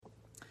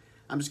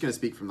I'm just going to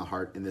speak from the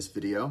heart in this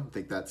video. I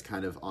think that's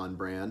kind of on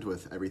brand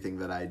with everything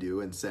that I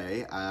do and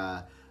say.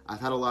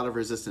 I've had a lot of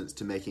resistance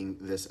to making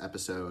this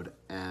episode,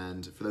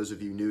 and for those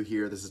of you new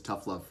here, this is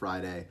Tough Love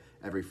Friday.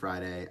 Every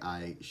Friday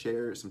I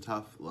share some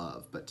tough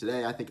love, but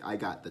today I think I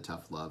got the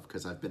tough love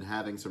because I've been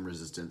having some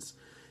resistance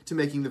to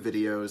making the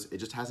videos. It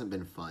just hasn't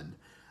been fun.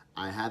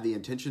 I had the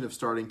intention of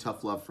starting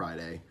Tough Love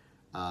Friday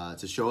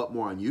to show up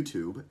more on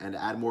YouTube and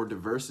add more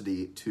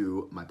diversity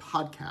to my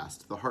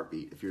podcast, The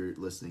Heartbeat, if you're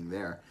listening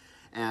there.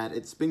 And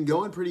it's been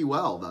going pretty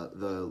well.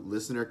 The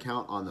listener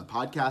count on the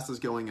podcast is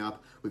going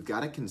up. We've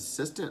got a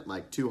consistent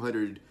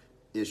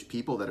 200-ish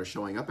people that are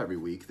showing up every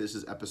week. This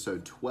is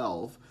episode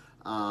 12,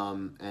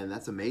 and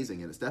that's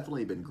amazing. And it's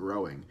definitely been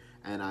growing.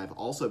 And I've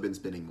also been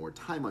spending more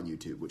time on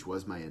YouTube, which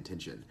was my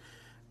intention.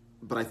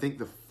 But I think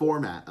the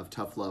format of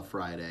Tough Love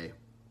Friday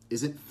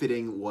isn't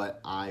fitting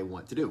what I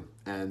want to do.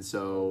 And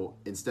so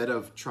instead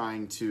of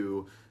trying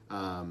to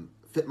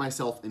fit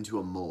myself into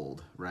a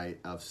mold, right,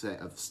 of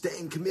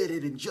staying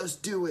committed and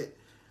just do it,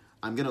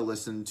 I'm going to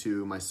listen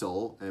to my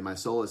soul. And my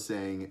soul is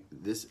saying,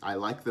 I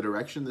like the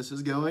direction this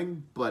is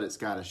going, but it's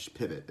got to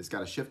pivot. It's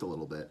got to shift a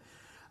little bit.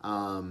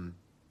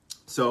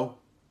 So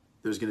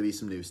there's going to be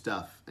some new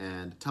stuff.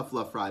 And Tough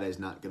Love Friday is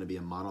not going to be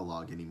a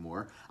monologue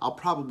anymore. I'll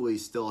probably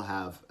still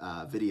have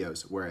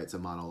videos where it's a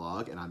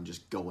monologue and I'm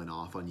just going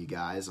off on you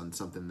guys on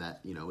something that,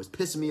 is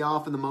pissing me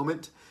off in the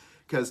moment.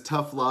 Because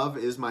tough love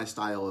is my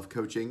style of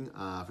coaching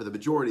for the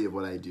majority of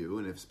what I do.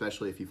 And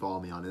especially if you follow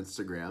me on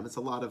Instagram, it's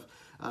a lot of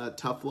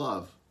tough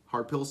love,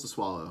 hard pills to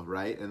swallow,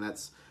 right? And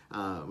that's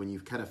when you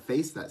kind of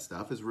face that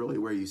stuff is really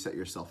where you set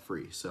yourself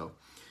free. So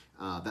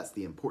that's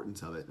the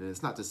importance of it. And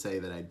it's not to say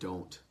that I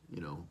don't,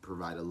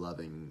 provide a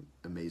loving,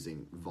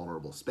 amazing,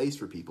 vulnerable space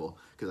for people,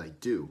 because I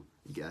do.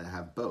 You gotta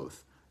have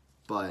both.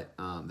 But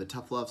the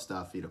tough love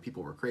stuff,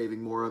 people were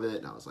craving more of it.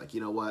 And I was like,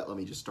 you know what, let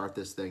me just start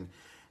this thing.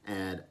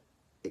 And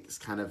it's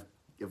kind of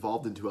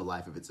evolved into a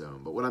life of its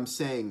own. But what I'm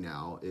saying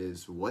now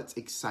is what's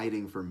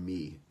exciting for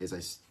me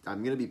is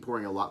I'm going to be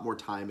pouring a lot more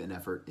time and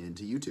effort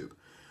into YouTube.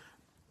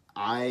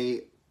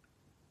 I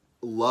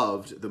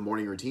loved the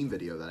morning routine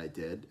video that I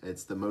did.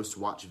 It's the most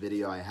watched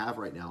video I have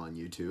right now on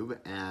YouTube,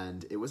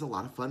 and it was a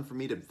lot of fun for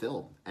me to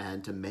film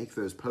and to make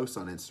those posts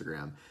on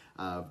Instagram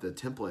of the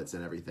templates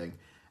and everything.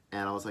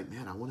 And I was like,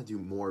 man, I want to do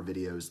more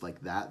videos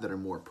like that are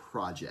more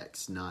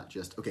projects, not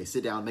just, okay,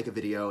 sit down, make a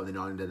video, and then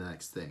on to the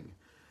next thing.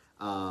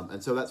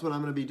 And so that's what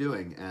I'm going to be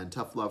doing. And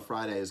Tough Love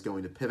Friday is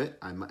going to pivot.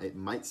 It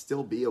might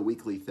still be a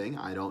weekly thing.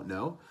 I don't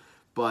know.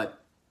 But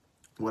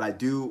what I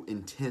do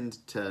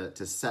intend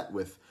to set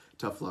with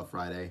Tough Love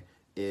Friday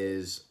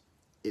is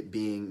it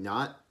being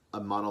not a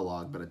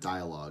monologue, but a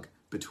dialogue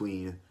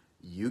between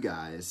you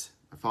guys,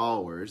 my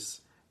followers,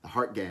 the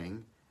Heart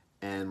Gang,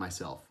 and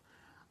myself.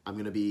 I'm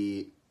going to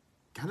be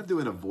kind of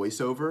doing a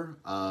voiceover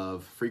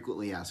of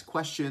frequently asked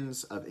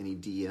questions, of any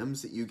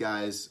DMs that you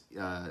guys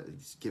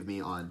give me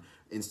on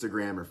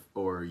Instagram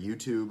or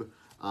YouTube,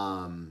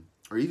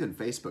 or even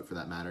Facebook for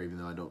that matter, even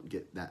though I don't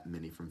get that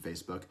many from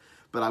Facebook.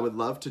 But I would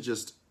love to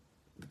just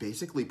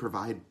basically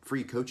provide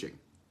free coaching,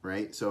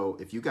 right? So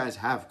if you guys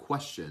have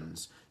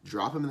questions,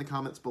 drop them in the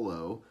comments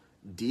below,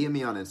 DM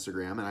me on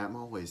Instagram, and I'm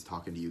always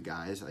talking to you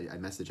guys. I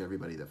message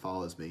everybody that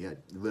follows me. I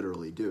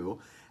literally do.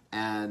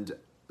 And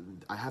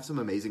I have some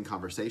amazing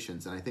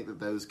conversations, and I think that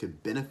those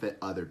could benefit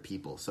other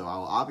people. So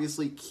I'll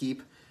obviously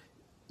keep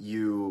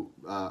you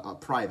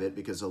private,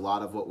 because a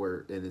lot of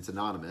and it's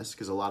anonymous,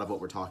 because a lot of what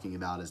we're talking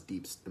about is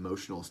deep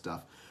emotional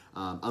stuff,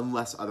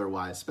 unless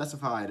otherwise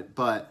specified.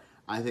 But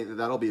I think that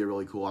that'll be a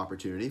really cool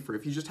opportunity for,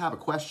 if you just have a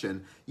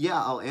question,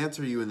 I'll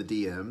answer you in the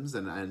DMs,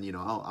 and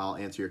I'll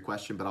answer your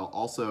question, but I'll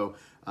also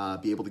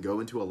be able to go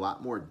into a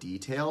lot more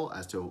detail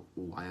as to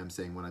why I'm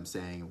saying what I'm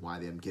saying, why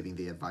I'm giving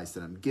the advice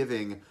that I'm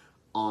giving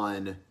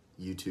on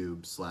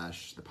YouTube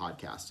 / the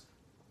podcast.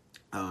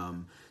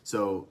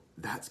 So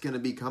that's going to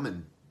be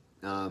coming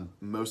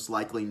most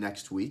likely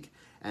next week.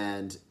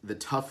 And the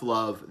tough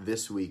love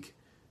this week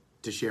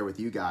to share with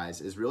you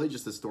guys is really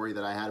just the story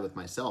that I had with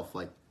myself,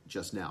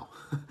 just now.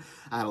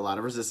 I had a lot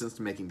of resistance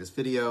to making this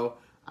video.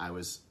 I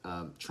was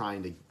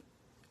trying to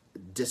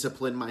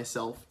discipline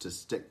myself to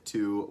stick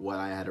to what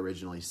I had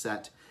originally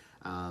set.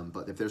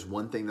 But if there's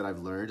one thing that I've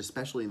learned,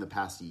 especially in the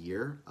past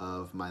year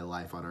of my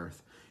life on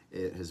Earth,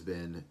 it has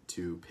been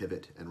to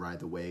pivot and ride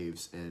the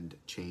waves, and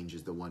change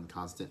is the one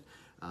constant,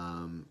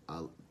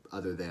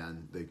 other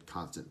than the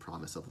constant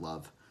promise of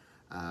love.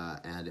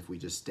 And if we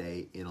just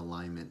stay in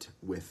alignment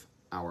with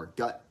our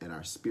gut and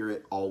our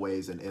spirit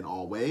always and in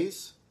all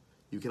ways,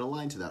 you can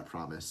align to that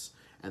promise.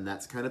 And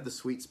that's kind of the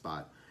sweet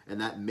spot. And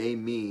that may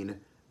mean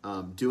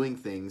doing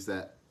things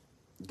that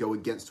go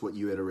against what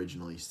you had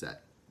originally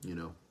set,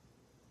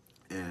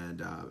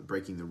 and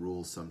breaking the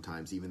rules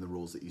sometimes, even the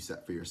rules that you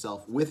set for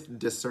yourself, with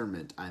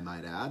discernment, I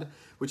might add,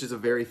 which is a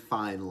very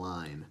fine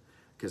line,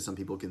 because some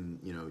people can,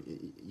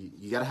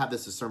 you got to have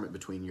this discernment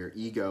between your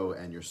ego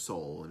and your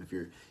soul. And if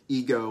your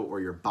ego or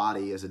your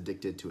body is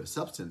addicted to a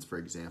substance, for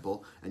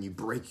example, and you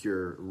break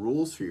your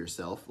rules for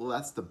yourself, well,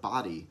 that's the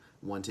body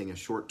wanting a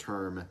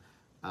short-term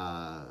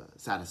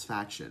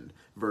satisfaction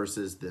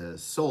versus the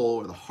soul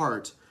or the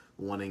heart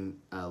wanting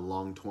a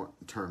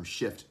long-term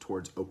shift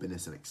towards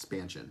openness and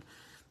expansion.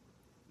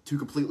 Two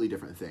completely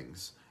different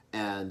things.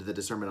 And the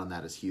discernment on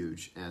that is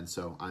huge. And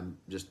so I'm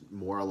just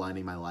more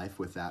aligning my life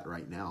with that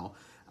right now.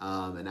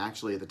 And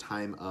actually, at the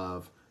time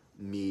of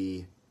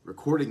me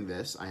recording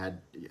this, I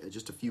had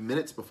just a few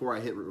minutes before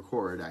I hit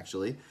record,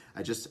 actually,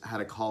 I just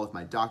had a call with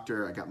my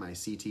doctor. I got my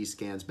CT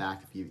scans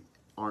back. If you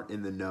aren't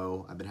in the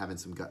know, I've been having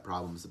some gut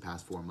problems the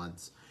past 4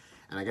 months.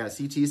 And I got a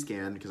CT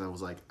scan because I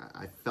was like,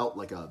 I felt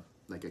like a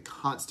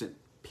constant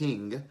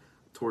ping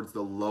towards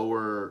the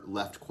lower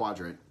left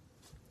quadrant.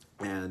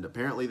 And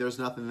apparently there's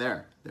nothing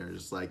there.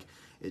 There's like,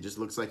 it just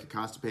looks like you're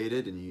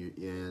constipated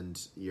and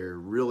you're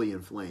really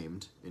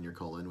inflamed in your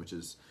colon, which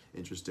is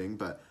interesting.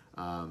 But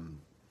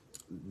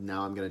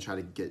now I'm going to try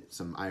to get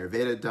some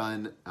Ayurveda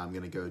done. I'm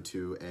going to go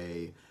to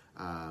a,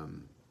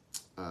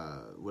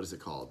 what is it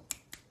called?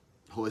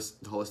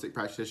 Holistic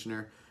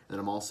practitioner. And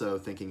I'm also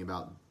thinking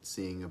about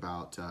seeing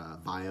about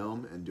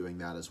biome and doing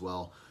that as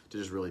well, to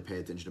just really pay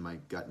attention to my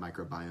gut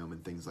microbiome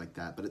and things like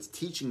that. But it's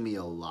teaching me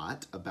a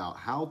lot about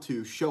how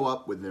to show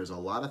up when there's a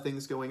lot of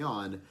things going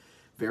on,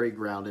 very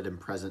grounded and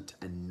present,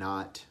 and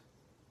not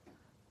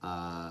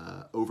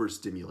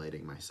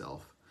overstimulating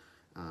myself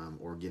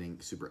or getting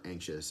super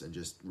anxious, and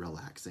just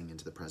relaxing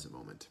into the present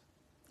moment,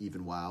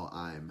 even while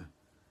I'm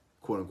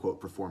quote unquote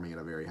performing at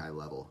a very high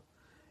level.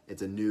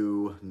 It's a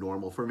new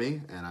normal for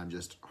me, and I'm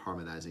just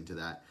harmonizing to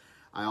that.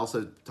 I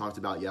also talked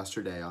about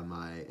yesterday on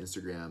my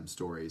Instagram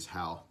stories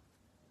how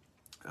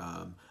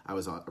I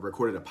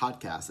recorded a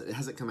podcast that it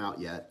hasn't come out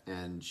yet,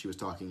 and she was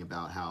talking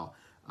about how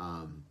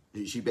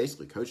she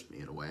basically coached me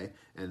in a way,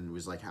 and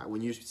was like,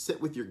 when you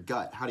sit with your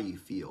gut, how do you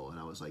feel? And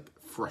I was like,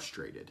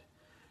 frustrated.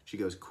 She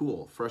goes,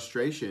 cool.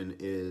 Frustration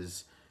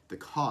is the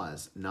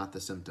cause, not the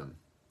symptom.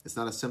 It's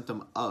not a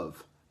symptom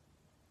of,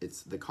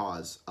 it's the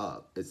cause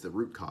of, it's the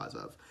root cause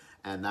of.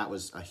 And that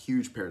was a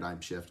huge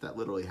paradigm shift that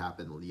literally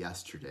happened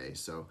yesterday.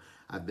 So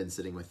I've been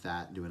sitting with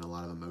that, doing a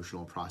lot of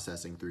emotional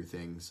processing through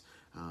things.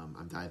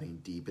 I'm diving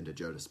deep into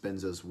Joe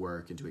Dispenza's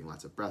work and doing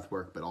lots of breath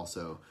work, but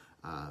also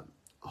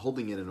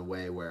holding it in a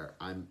way where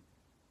I'm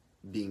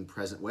being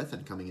present with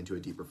and coming into a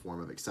deeper form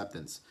of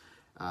acceptance.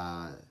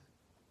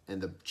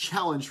 And the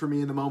challenge for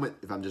me in the moment,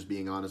 if I'm just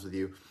being honest with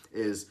you,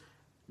 is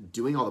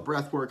doing all the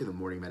breath work and the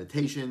morning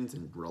meditations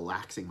and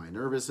relaxing my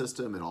nervous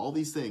system and all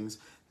these things,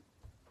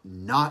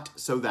 not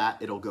so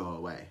that it'll go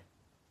away.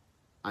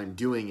 I'm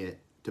doing it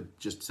to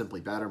just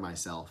simply better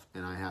myself,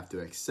 and I have to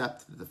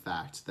accept the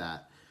fact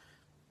that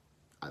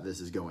this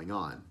is going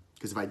on.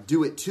 Because if I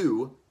do it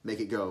to make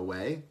it go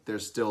away,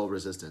 there's still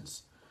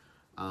resistance.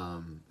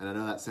 And I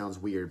know that sounds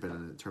weird, but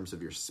in terms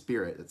of your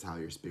spirit, that's how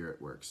your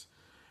spirit works.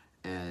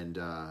 And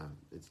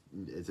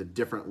it's a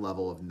different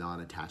level of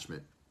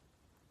non-attachment.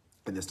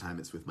 And this time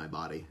it's with my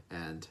body.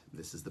 And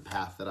this is the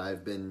path that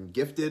I've been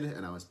gifted.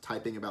 And I was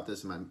typing about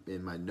this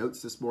in my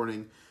notes this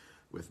morning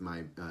with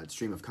my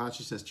stream of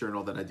consciousness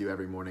journal that I do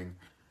every morning.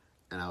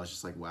 And I was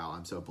just like, wow,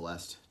 I'm so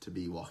blessed to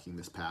be walking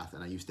this path.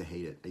 And I used to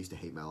hate it. I used to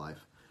hate my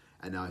life.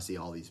 And now I see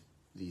all these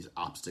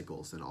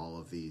obstacles and all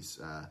of these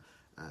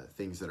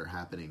things that are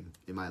happening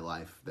in my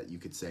life that you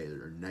could say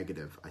are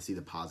negative. I see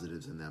the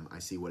positives in them. I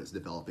see what it's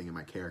developing in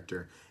my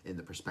character, in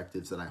the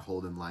perspectives that I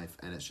hold in life.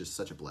 And it's just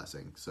such a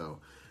blessing. So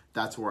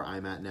that's where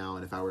I'm at now.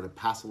 And if I were to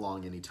pass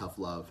along any tough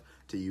love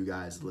to you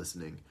guys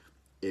listening,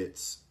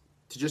 it's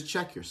to just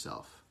check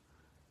yourself.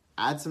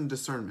 Add some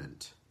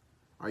discernment.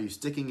 Are you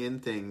sticking in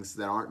things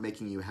that aren't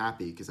making you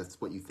happy because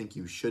that's what you think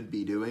you should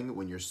be doing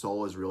when your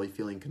soul is really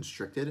feeling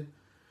constricted?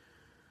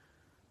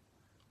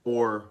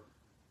 Or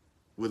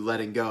would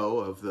letting go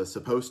of the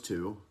supposed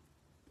to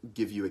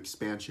give you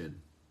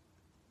expansion?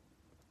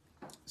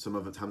 Some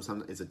of the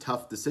time it's a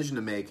tough decision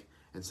to make,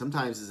 and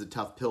sometimes it's a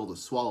tough pill to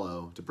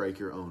swallow to break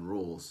your own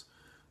rules.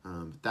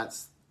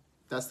 That's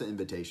the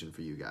invitation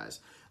for you guys.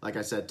 Like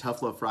I said,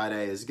 Tough Love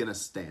Friday is going to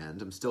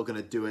stand. I'm still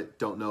going to do it.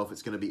 Don't know if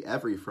it's going to be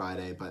every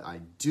Friday, but I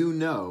do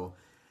know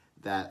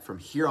that from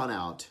here on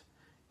out,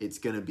 it's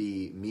going to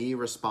be me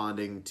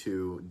responding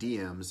to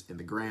DMs in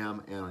the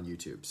gram and on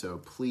YouTube. So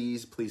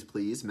please, please,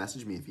 please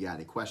message me if you got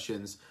any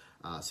questions,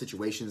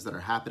 situations that are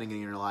happening in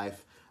your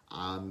life.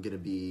 I'm going to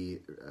be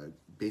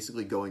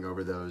basically going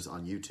over those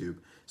on YouTube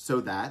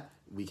so that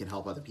we can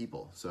help other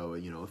people. So,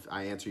 if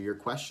I answer your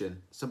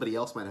question, somebody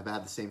else might have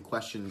had the same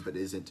question but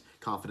isn't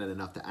confident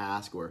enough to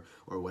ask or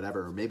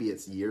whatever. Or maybe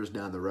it's years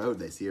down the road,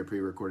 they see a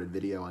pre-recorded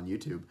video on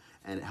YouTube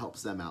and it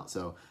helps them out.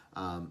 So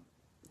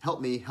help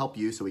me help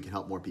you so we can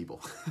help more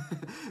people,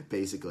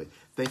 basically.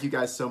 Thank you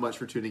guys so much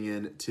for tuning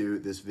in to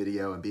this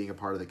video and being a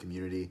part of the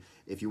community.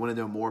 If you want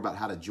to know more about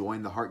how to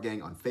join the Heart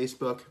Gang on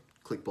Facebook,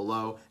 click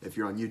below. If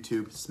you're on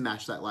YouTube,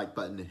 smash that like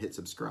button and hit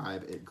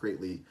subscribe. It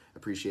greatly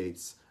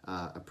appreciates.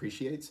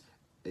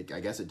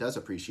 I guess it does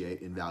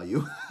appreciate in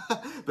value,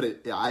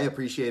 but I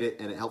appreciate it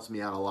and it helps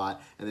me out a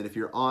lot. And then if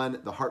you're on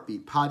the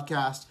Heartbeat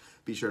podcast,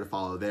 be sure to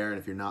follow there. And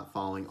if you're not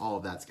following, all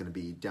of that's going to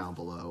be down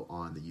below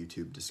on the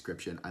YouTube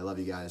description. I love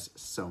you guys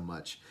so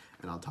much,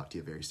 and I'll talk to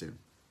you very soon.